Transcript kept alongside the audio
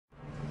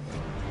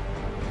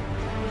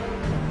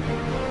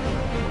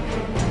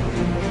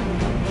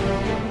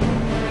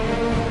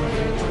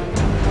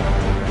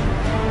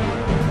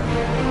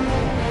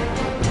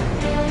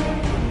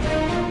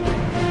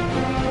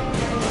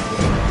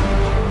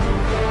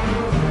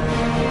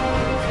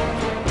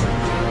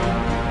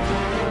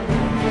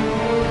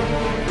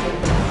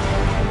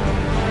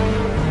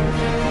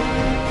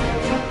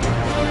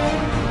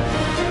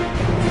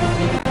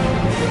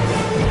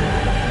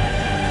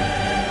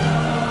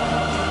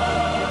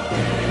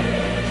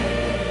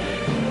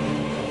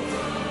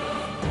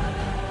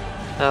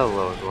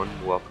Hello everyone,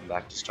 welcome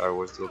back to Star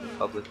Wars The Old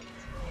Republic.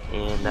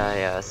 And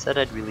I said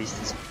I'd release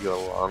this video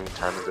a long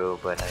time ago,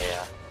 but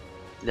I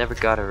never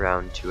got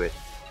around to it.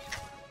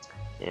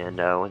 And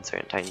once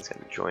again, Titan's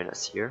going to join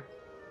us here.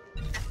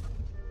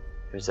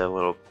 Here's a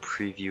little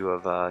preview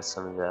of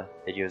some of the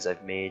videos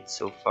I've made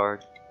so far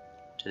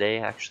today,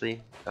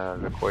 actually,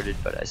 recorded,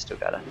 but I still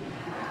gotta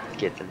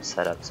get them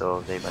set up,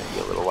 so they might be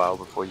a little while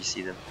before you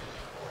see them.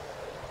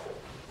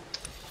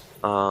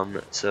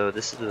 So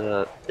this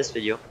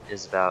video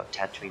is about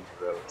Tatooine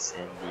heroics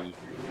and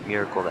the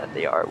miracle that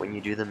they are when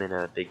you do them in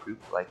a big group,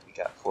 like we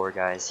got 4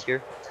 guys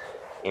here.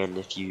 And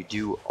if you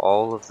do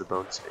all of the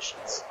bonus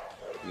missions,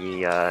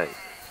 the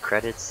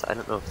credits, I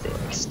don't know if they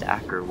like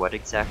stack or what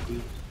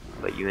exactly,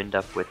 but you end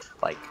up with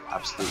like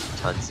absolutely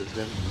tons of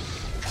them.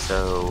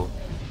 So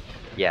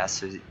yeah,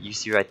 so you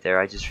see right there,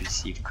 I just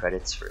received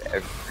credits for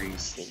every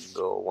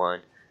single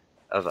one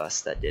of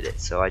us that did it.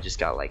 So I just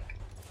got like,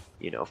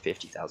 you know,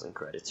 50,000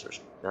 credits, or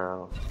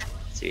no,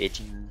 let's see,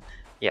 18,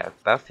 yeah,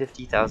 about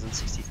 50,000,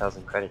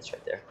 60,000 credits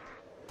right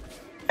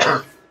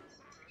there.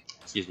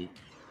 Excuse me.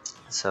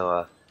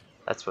 So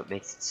that's what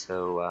makes it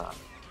so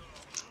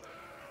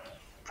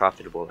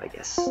profitable, I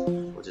guess.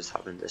 We'll just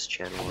hop in this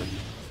channel and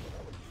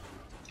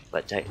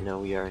let Titan know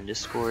we are in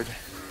Discord.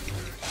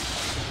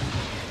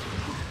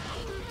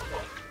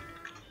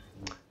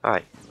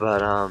 Alright,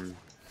 but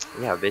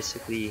yeah,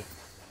 basically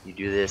you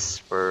do this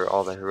for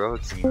all the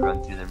heroics and you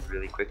run through them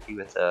really quickly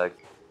with a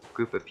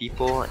group of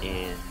people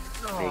and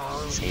make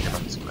insane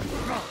amounts of money.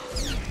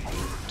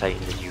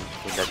 Titan, did you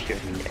end up here?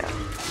 Yeah.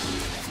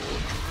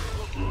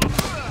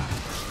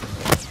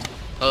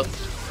 Oh.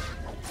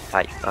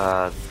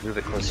 Hi, move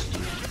it closer to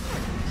you.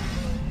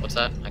 What's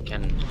that? I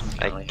can't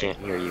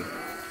hear you.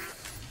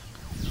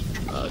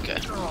 Oh, okay.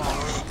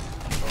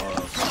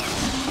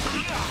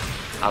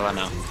 How about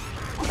now?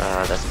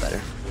 That's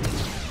better.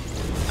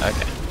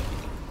 Okay.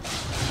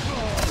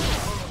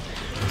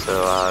 So,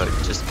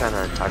 just kind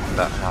of talking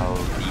about how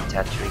the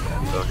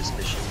Tatooine bonus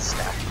missions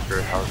stack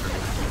for however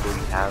many people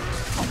you have,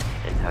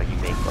 and how you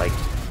make, like,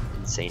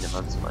 insane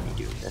amounts of money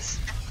doing this.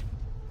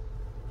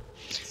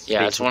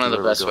 Yeah, it's one of the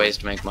best ways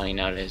to make money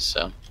nowadays,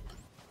 so.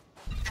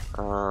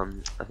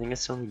 I think I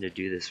still need to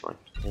do this one.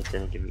 It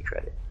didn't give me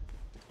credit.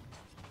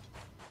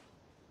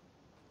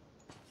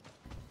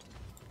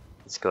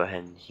 Let's go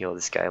ahead and heal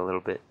this guy a little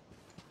bit.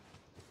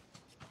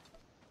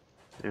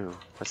 Ooh,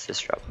 what's this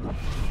drop?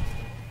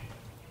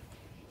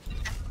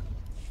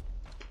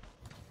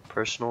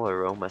 Personal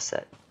aroma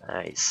set.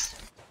 Nice.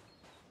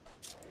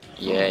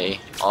 Yay.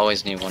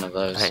 Always need one of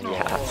those.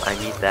 Yeah, I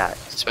need that.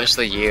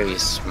 Especially you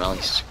smelly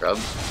scrub.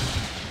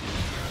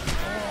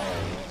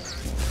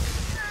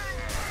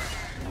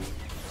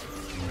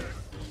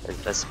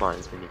 Let's spawn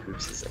as many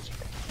groups as I can.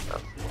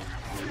 Oh.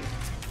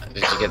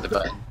 Did you get the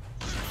button?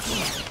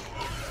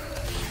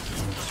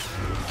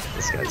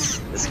 This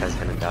guy's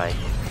gonna die.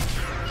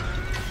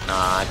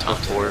 Nah, I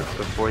talked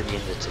before the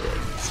end of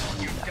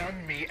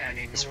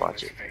today. Just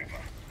watch it.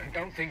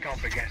 Don't think I'll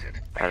forget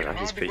it. I don't know,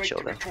 he's pretty chill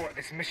though.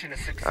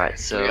 Alright,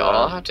 so do we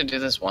all have to do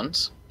this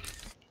once?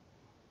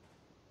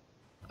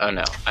 Oh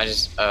no,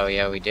 oh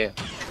yeah, we do.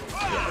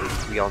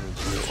 Yeah, we all need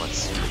to do it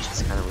once, which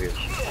is kind of weird.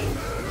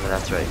 But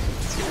that's right.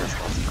 Let's do this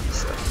last time,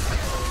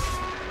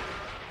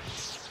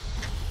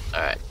 so.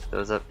 Alright.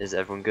 Those up. Is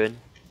everyone good?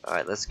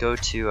 Alright, let's go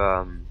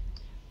to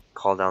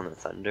Call Down the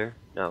Thunder.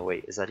 No,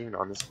 wait, is that even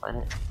on this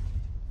planet?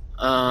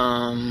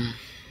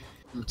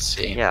 Let's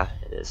see. Yeah,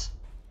 it is.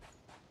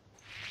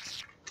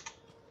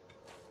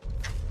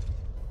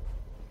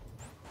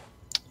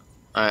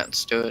 Alright,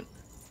 let's do it.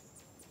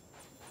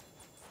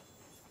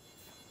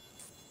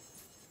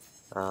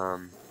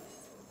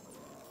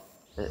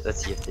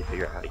 Let's see if they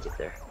figure out how to get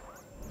there.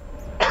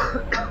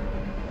 I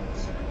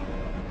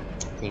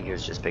think he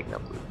was just picking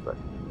up loot, but...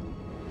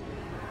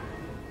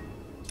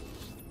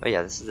 Oh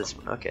yeah, this is this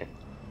one, okay.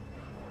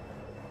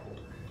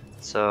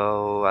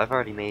 So, I've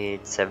already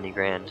made 70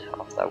 grand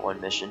off that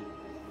one mission.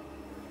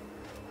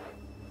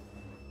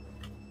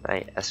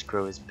 My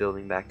escrow is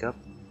building back up.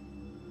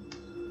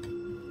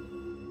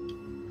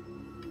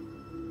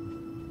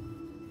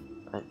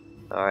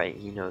 Alright,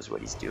 he knows what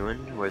he's doing.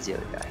 Where's the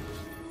other guy?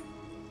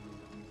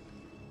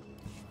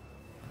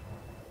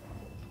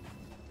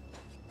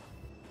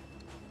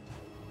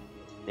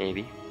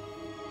 Maybe.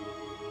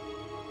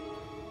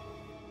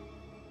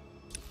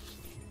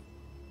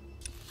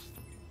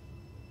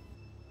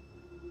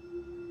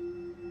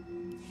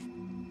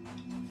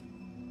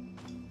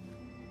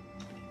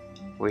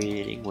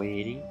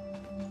 Waiting.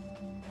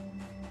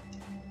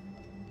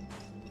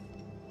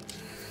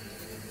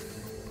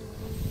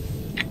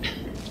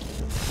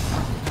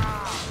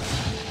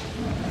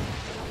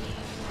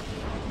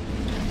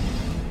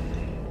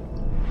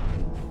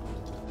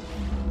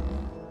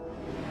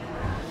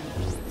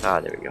 Ah,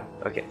 there we go.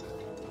 Okay.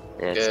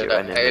 Yeah, good.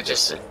 I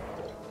just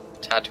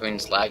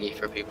Tatooine's laggy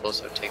for people,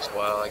 so it takes a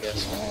while, I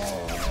guess.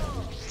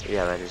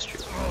 Yeah, that is true.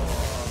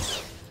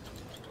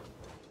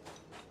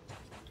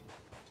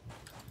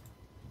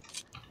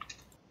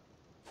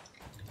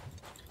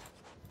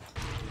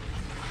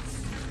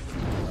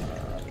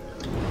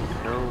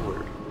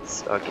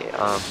 Alright, okay,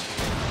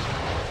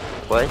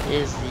 what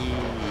is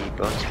the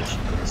bonus mission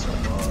for this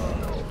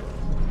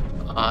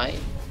one? I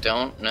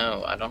don't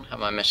know. I don't have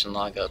my mission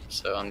log up,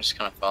 so I'm just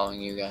kind of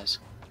following you guys.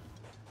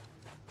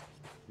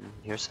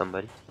 Here's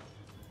somebody.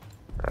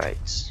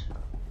 Alright,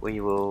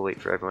 we will wait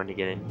for everyone to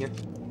get in here.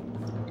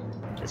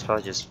 It's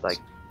probably just like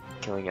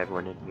killing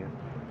everyone in here.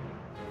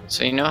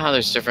 So you know how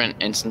there's different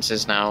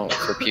instances now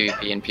for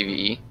PvP and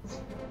PvE?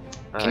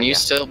 Can you yeah.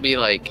 still be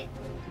like...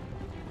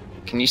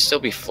 Can you still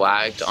be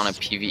flagged on a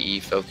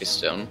PvE focused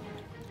zone?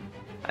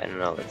 I don't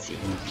know, let's see.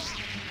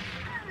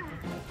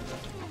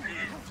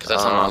 Because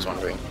that's what I was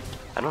wondering.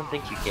 I don't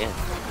think you can.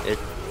 It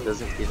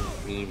doesn't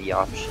give me the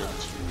option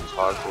to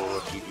toggle a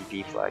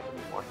PvP flag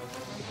anymore.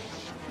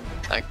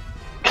 That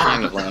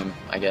kind of lame,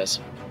 I guess.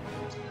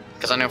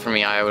 Because I know for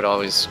me, I would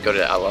always go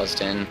to Outlaw's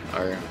Den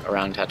or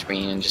around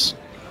Tatooine and just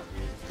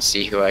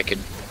see who I could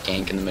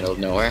gank in the middle of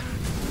nowhere.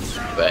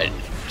 But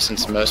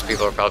since most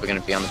people are probably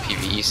going to be on the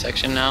PvE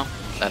section now,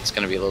 that's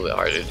going to be a little bit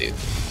harder to do.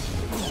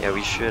 Yeah,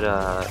 we should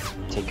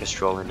take a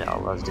stroll into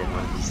Outlaw's Den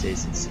one of these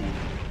days and see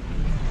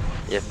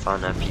if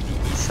on a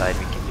PvE side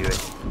we can do it.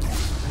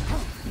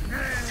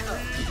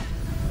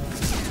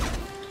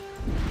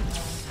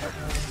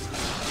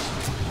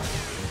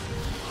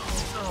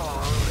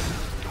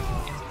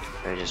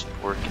 We're just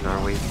working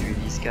our way through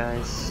these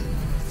guys.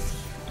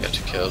 You have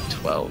to kill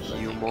 12. A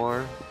few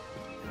more.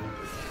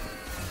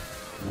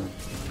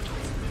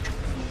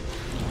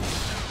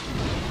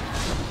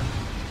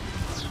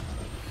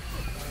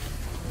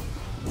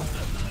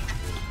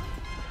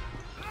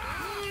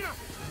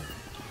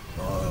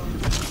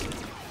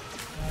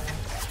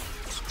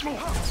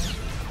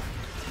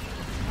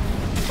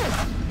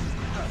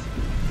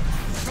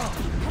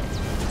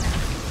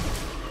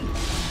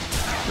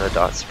 The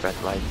dot spread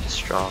life is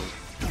strong.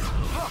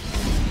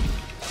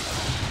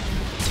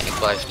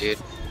 Tank life, dude.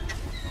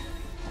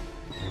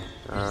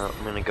 I'm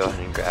gonna go ahead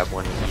and grab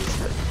one of these,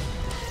 but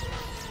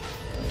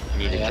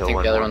need to Yeah, I kill think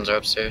one the other more. ones are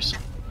upstairs.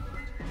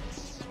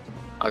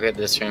 I'll get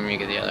this room, you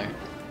get the other.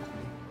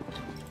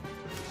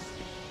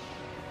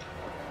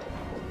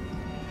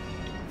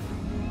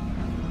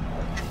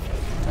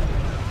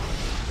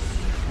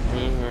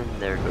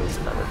 And there goes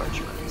another bunch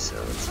of money. So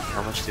let's see,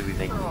 how much did we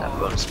make from that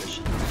bonus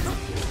mission?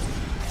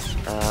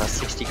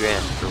 60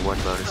 grand for one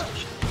bonus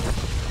mission.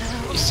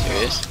 Are you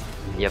serious?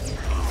 Yep.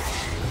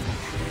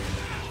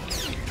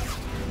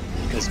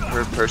 Because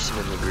per person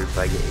in the group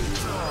I get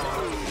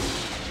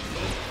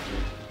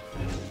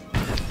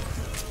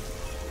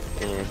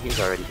 18. And he's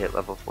already hit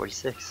level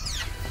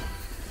 46.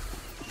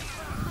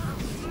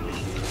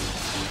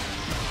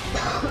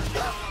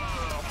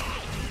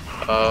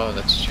 Oh,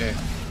 that's true.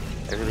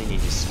 I really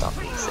need to stop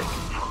being sick.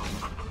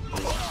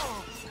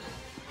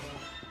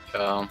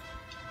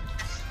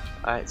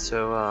 Alright,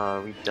 so are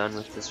we done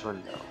with this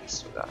one? No, we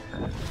still got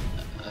that.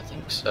 I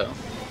think so.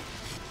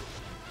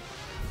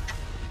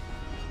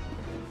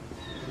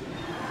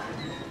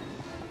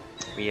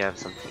 We have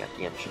something at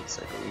the entrance,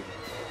 I believe.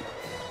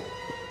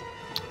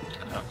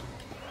 Oh.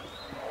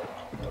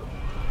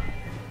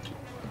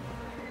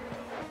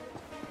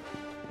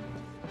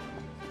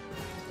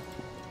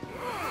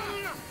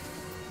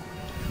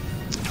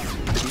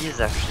 These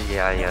actually,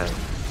 I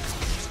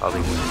probably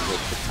wouldn't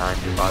take the time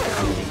to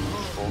bother meeting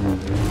people.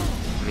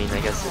 I mean,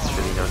 I guess it's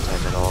really no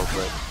time at all,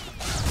 but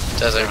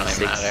Doesn't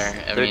really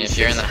matter. I mean, if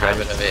you're in the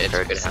habit of it, it's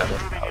a good habit.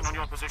 Moving in on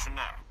your position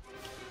now.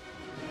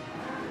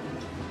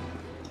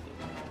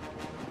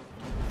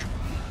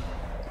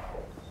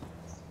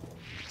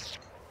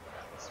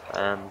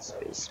 spam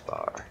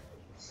spacebar.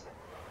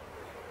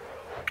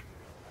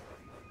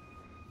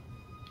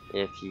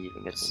 If he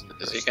even gets in.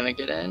 Is he gonna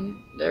get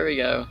in? There we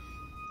go.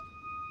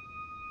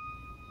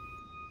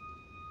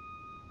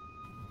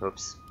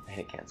 Oops, I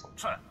hit cancel.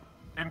 Sir,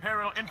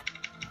 Imperial in.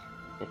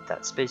 Hit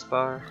that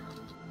spacebar.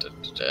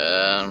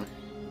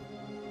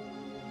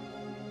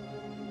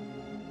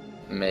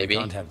 Maybe.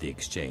 We can't have the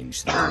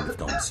exchange since we've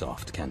gone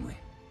soft, can we?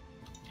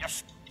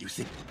 Yes, you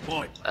think,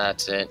 boy.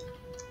 That's it.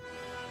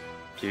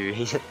 Dude,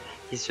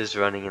 he's just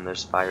running and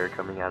there's fire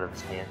coming out of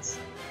his hands.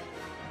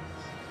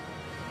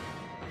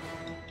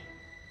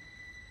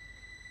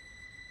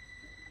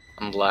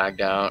 I'm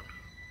lagged out.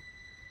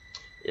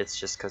 It's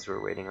just because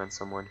we're waiting on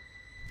someone.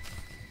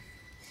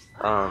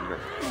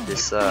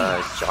 This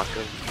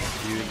Jocko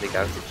dude, the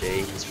guy with the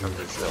J, he's from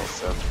Brazil,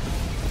 so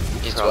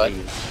He's probably,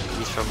 what?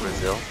 he's from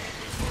Brazil.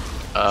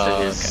 Oh,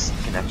 So his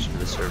okay. connection to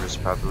the server is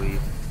probably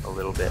a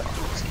little bit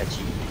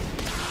sketchy.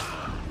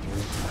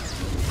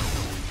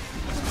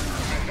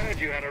 I heard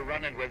you had a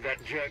run-in with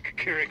that jerk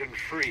Kerrigan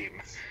Freem.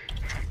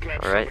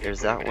 Alright,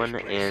 there's that one,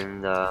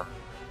 and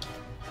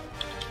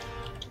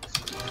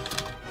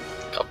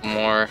Couple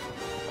more.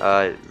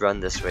 run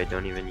this way,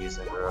 don't even use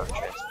our own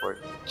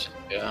transport.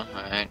 Yeah,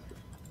 alright.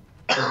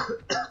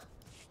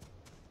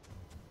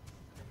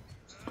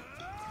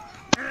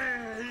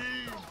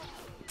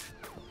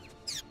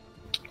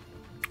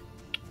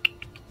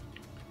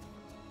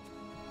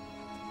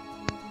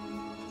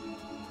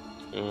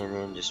 And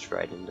then just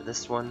right into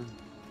this one.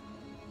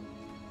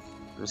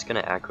 I'm just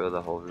gonna aggro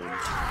the whole room.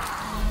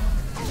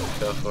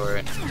 Go for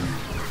it.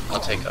 I'll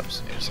take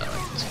upstairs. I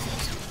like this.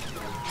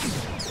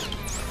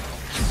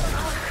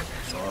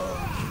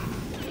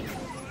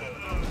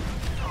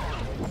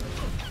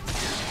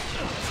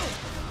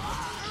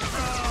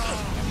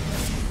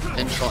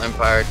 Vengeful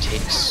Empire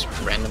takes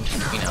random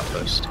Tatooine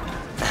outpost.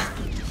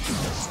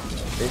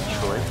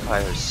 Vengeful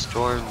Empire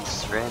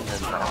storms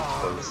random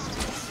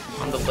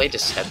outpost. On the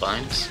latest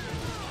headlines,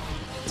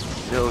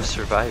 No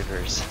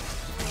survivors.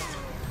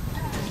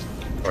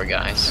 poor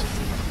guys.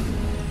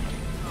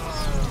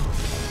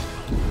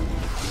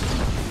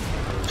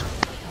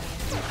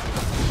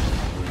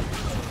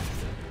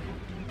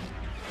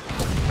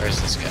 Where's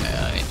this guy?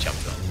 I need to jump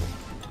to him.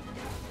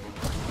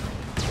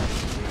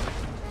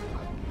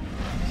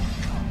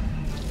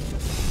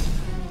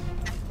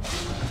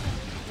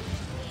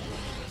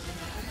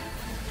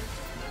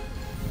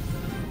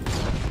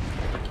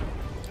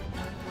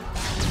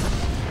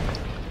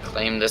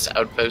 Claim this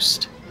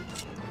outpost.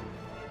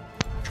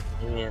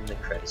 And the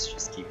credits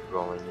just keep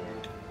rolling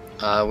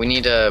in. We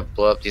need to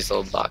blow up these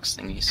little box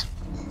thingies.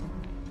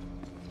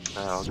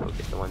 I'll go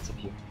get the ones up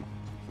here.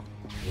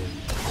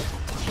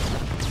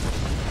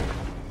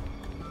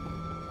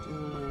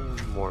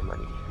 More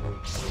money.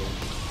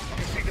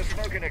 You see the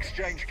smoking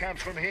exchange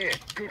comes from here.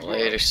 Good work.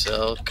 Later,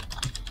 Silk.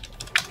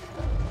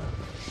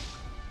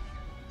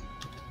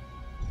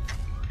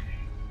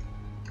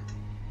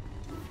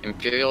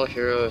 Imperial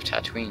Hero of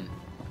Tatooine.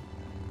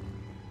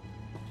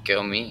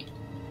 Go me.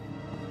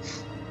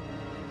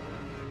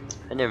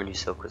 I never knew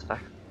Silk was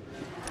back.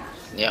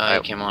 Yeah, I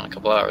came on a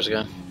couple hours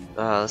ago.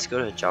 Let's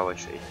go to Jawa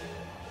Trade.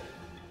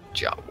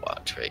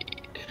 Jawa trade.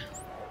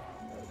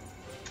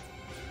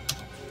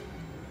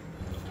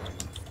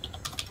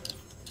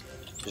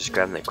 Just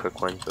grabbing the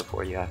quick ones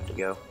before you have to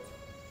go.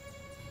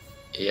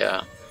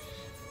 Yeah.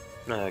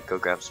 Go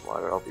grab some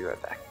water, I'll be right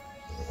back.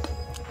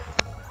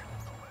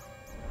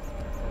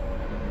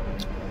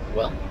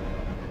 Well.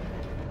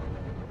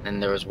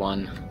 And there was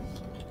one.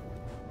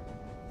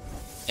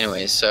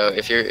 Anyways, so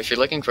if you're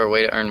looking for a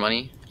way to earn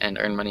money and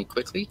earn money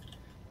quickly,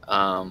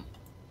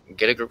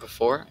 get a group of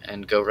 4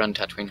 and go run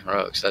Tatooine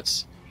Heroics.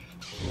 That's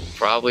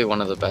probably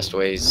one of the best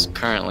ways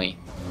currently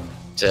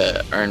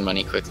to earn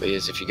money quickly,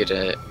 is if you get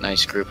a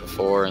nice group of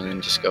 4 and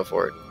then just go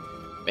for it.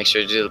 Make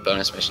sure to do the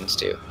bonus missions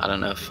too. I don't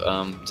know if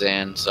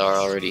Zan, Zara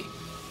already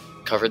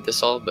covered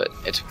this all, but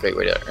it's a great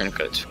way to earn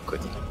credits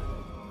quickly.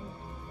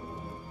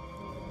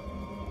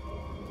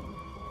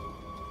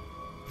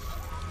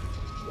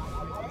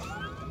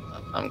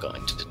 I'm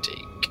going to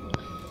take.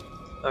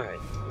 Alright.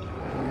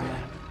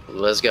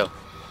 Let's go.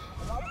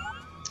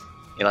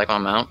 You like my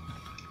mount?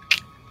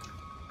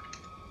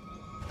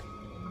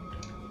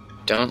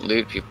 Don't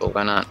loot people,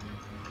 why not?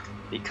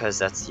 Because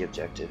that's the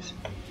objective.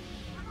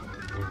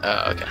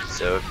 Oh, okay.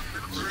 So if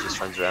he just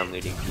runs around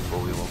looting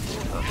people, we won't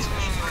get a bonus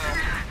mission.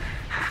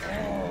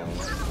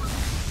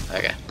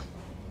 Okay.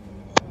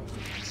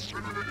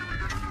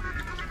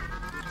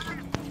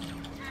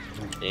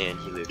 And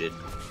he looted.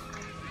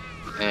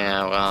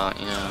 Yeah, well,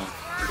 you know.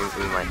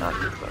 We might not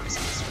get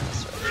bonuses.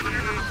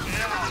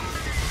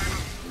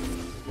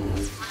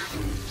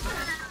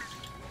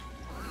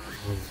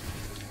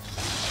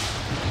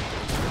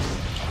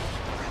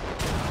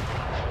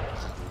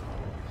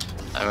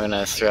 I'm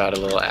gonna throw out a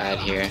little ad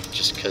here,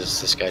 just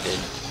because this guy did.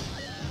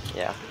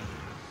 Yeah.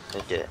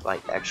 Make it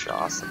like extra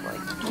awesome.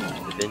 Like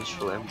the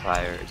Vengeful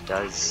Empire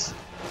does.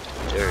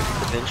 Or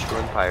the Vengeful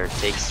Empire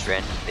takes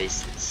random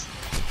bases.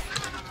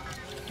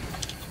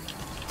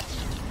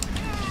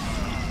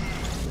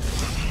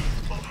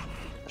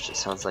 Which it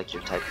sounds like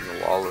you're typing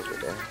a wall over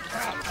there.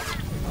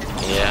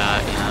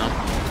 Yeah, you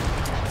know.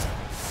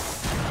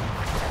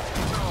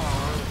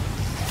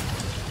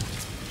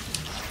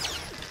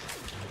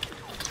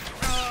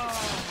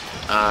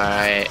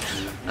 Alright,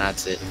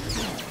 that's it.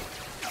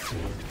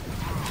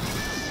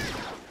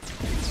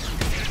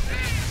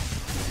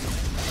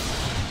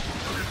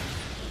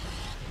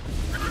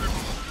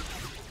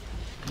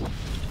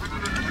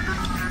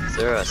 Is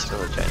there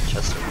still a giant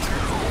chest over here?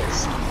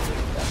 Yes.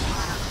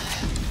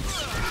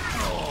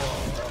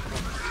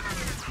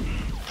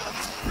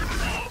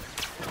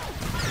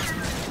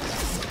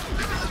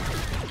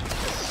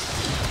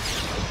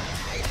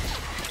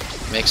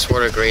 Make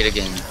Sworda great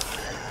again.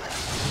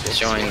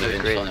 Join the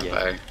Great, Vengeful yeah.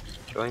 Empire.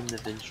 Join the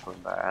Vengeful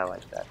Empire. I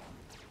like that.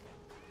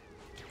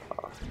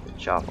 Oh, good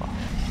job.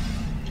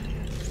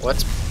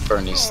 What's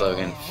Bernie's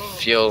slogan?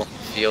 Feel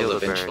the the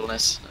burn.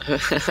 vengefulness.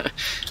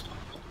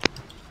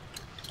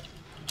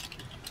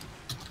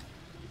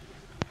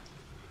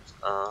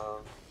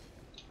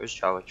 Where's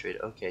Jawa Trade?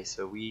 Okay,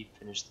 so we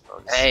finished the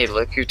bonus. Hey,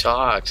 look who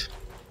talked.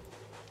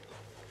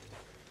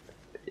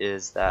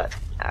 Is that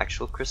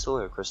actual Crystal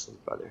or Crystal's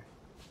brother?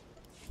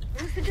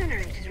 Once the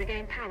generators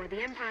regain power,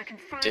 the Empire can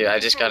finally Dude, I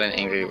just got an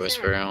control angry Orbital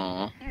whisper. Zero.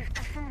 Aw. You've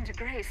performed a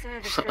great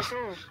service for us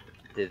all.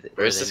 Where's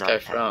Were this they guy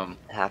not from?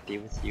 Happy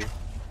with you?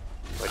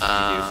 What did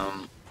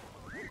you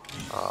do?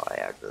 Oh, I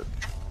aggroed.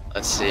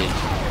 Let's see.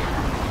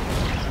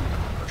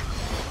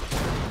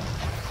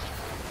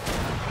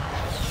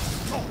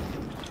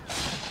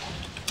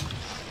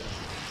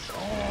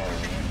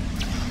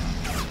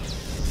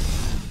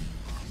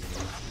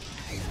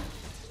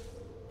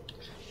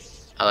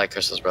 I like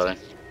Crystal's brother.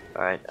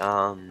 Alright,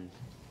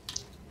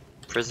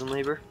 prison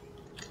labor?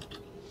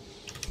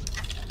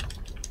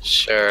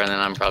 Sure, and then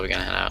I'm probably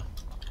gonna head out.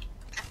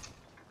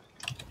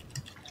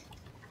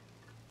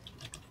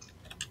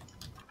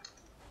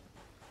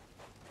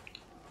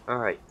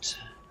 Alright,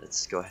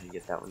 let's go ahead and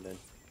get that one done.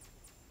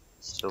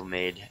 Still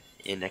made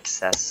in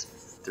excess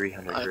of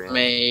 300 I've grand.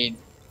 made...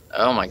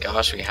 Oh my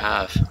gosh, we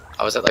have.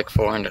 I was at like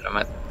 400. I'm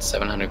at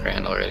 700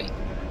 grand already.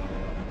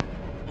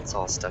 It's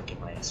all stuck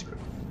in my escrow.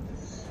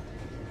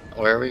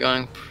 Where are we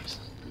going?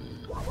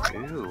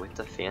 Ooh, with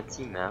the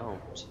fancy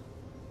mount.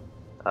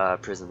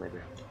 Prison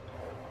labor.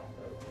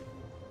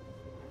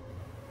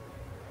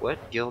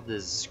 What guild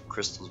is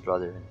Crystal's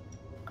brother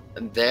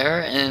in?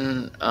 They're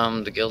in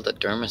the guild that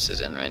Dermis is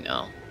in right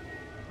now.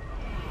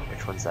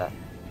 Which one's that?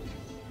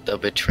 The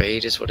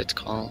Betrayed is what it's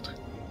called.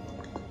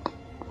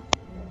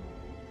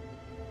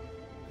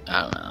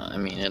 I don't know. I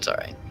mean, it's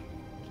alright.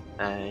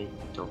 I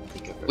don't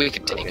think I've We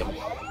could take him.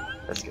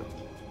 Let's go.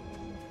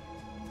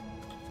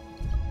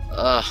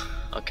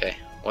 Okay.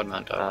 What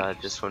amount do I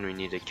want? This one we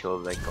need to kill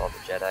like all the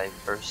Jedi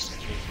first.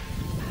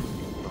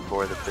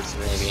 Before the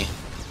prisoners. Maybe.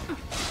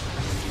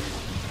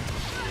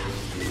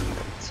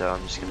 So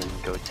I'm just gonna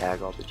go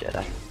tag all the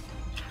Jedi.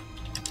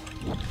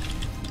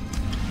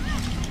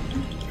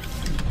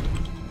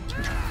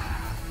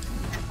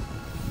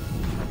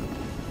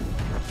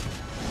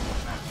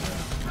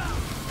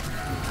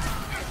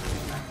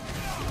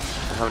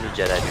 How many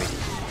Jedi do we need?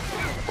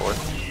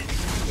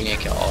 4? We need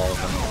to kill all of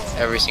them.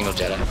 Every single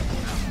Jedi.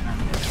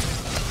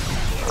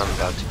 I'm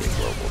about to get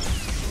global.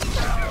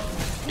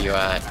 You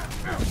at?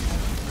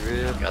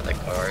 Really? Got that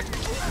card.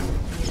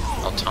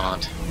 I'll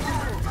taunt.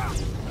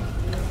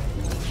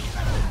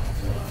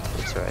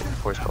 That's right,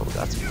 Force Bubble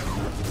got me.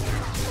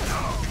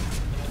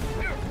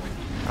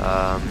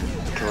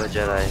 Kill a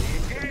Jedi.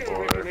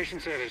 Imperial Information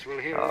Service will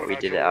hear all we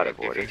about did it your out work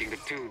of order. defeating the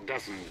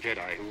 24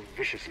 Jedi who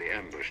viciously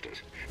ambushed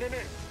us. No,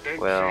 don't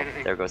Well, say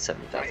anything. there goes My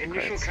 70,000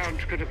 initial credits. count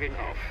could have been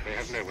off. They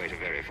have no way to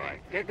verify.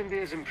 Let them be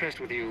as impressed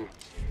with you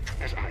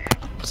as I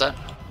am. What's that?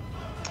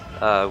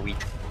 We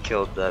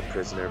killed the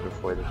prisoner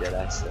before the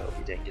Jedi, so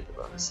we didn't get the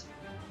bonus.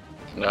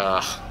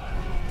 Ugh.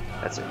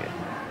 That's okay.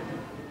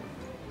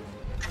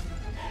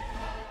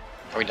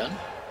 Are we done?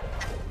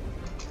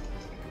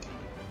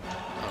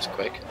 That was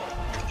quick.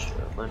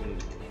 Extra money.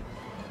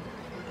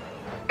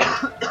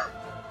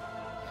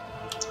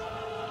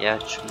 Yeah,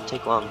 it shouldn't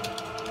take long.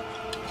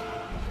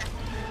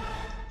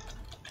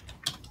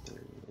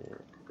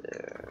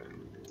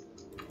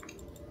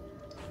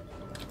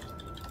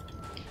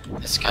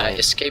 This guy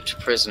escaped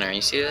prisoner.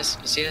 You see this?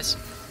 You see this?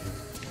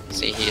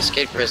 See, he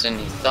escaped prison.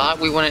 He thought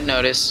we wouldn't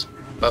notice,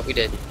 but we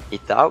did. He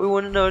thought we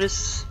wouldn't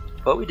notice,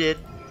 but we did.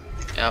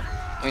 Yep,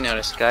 we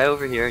noticed. Guy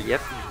over here,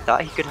 yep, he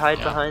thought he could hide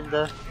behind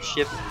the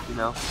ship, you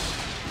know.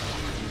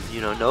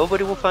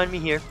 Nobody will find me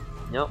here.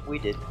 Nope, we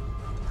did.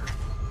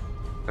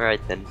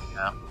 Alright then.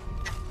 Yeah.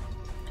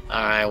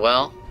 Alright,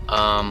 well,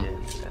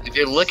 if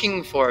you're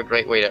looking for a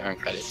great way to earn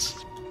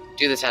credits,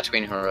 do the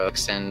Tatooine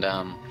Heroics, and,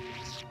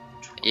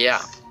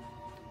 yeah.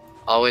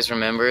 Always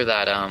remember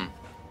that,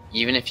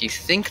 even if you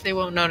think they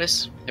won't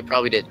notice, they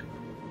probably did.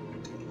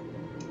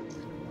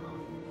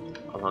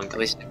 At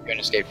least if you're an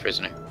escaped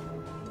prisoner.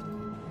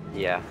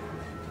 Yeah.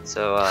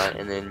 So,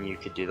 and then you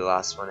could do the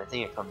last one. I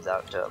think it comes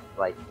out to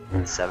like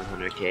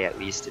 700k at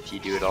least if you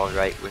do it all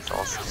right with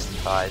all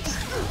 65s.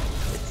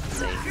 It's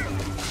insane.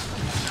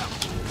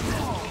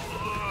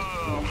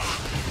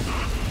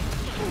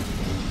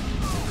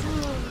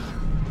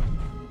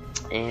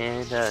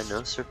 And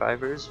no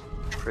survivors,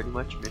 pretty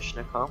much mission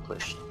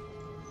accomplished.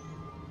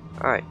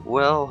 Alright,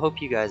 well,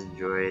 hope you guys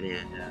enjoyed,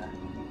 and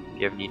if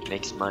you ever need to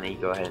make some money,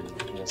 go ahead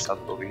and hit us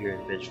up over here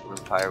in Vengeful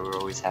Empire. We're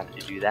always happy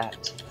to do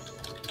that.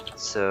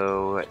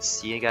 So,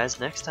 see you guys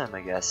next time,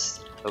 I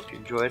guess. Hope you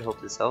enjoyed,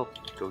 hope this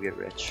helped. Go get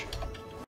rich.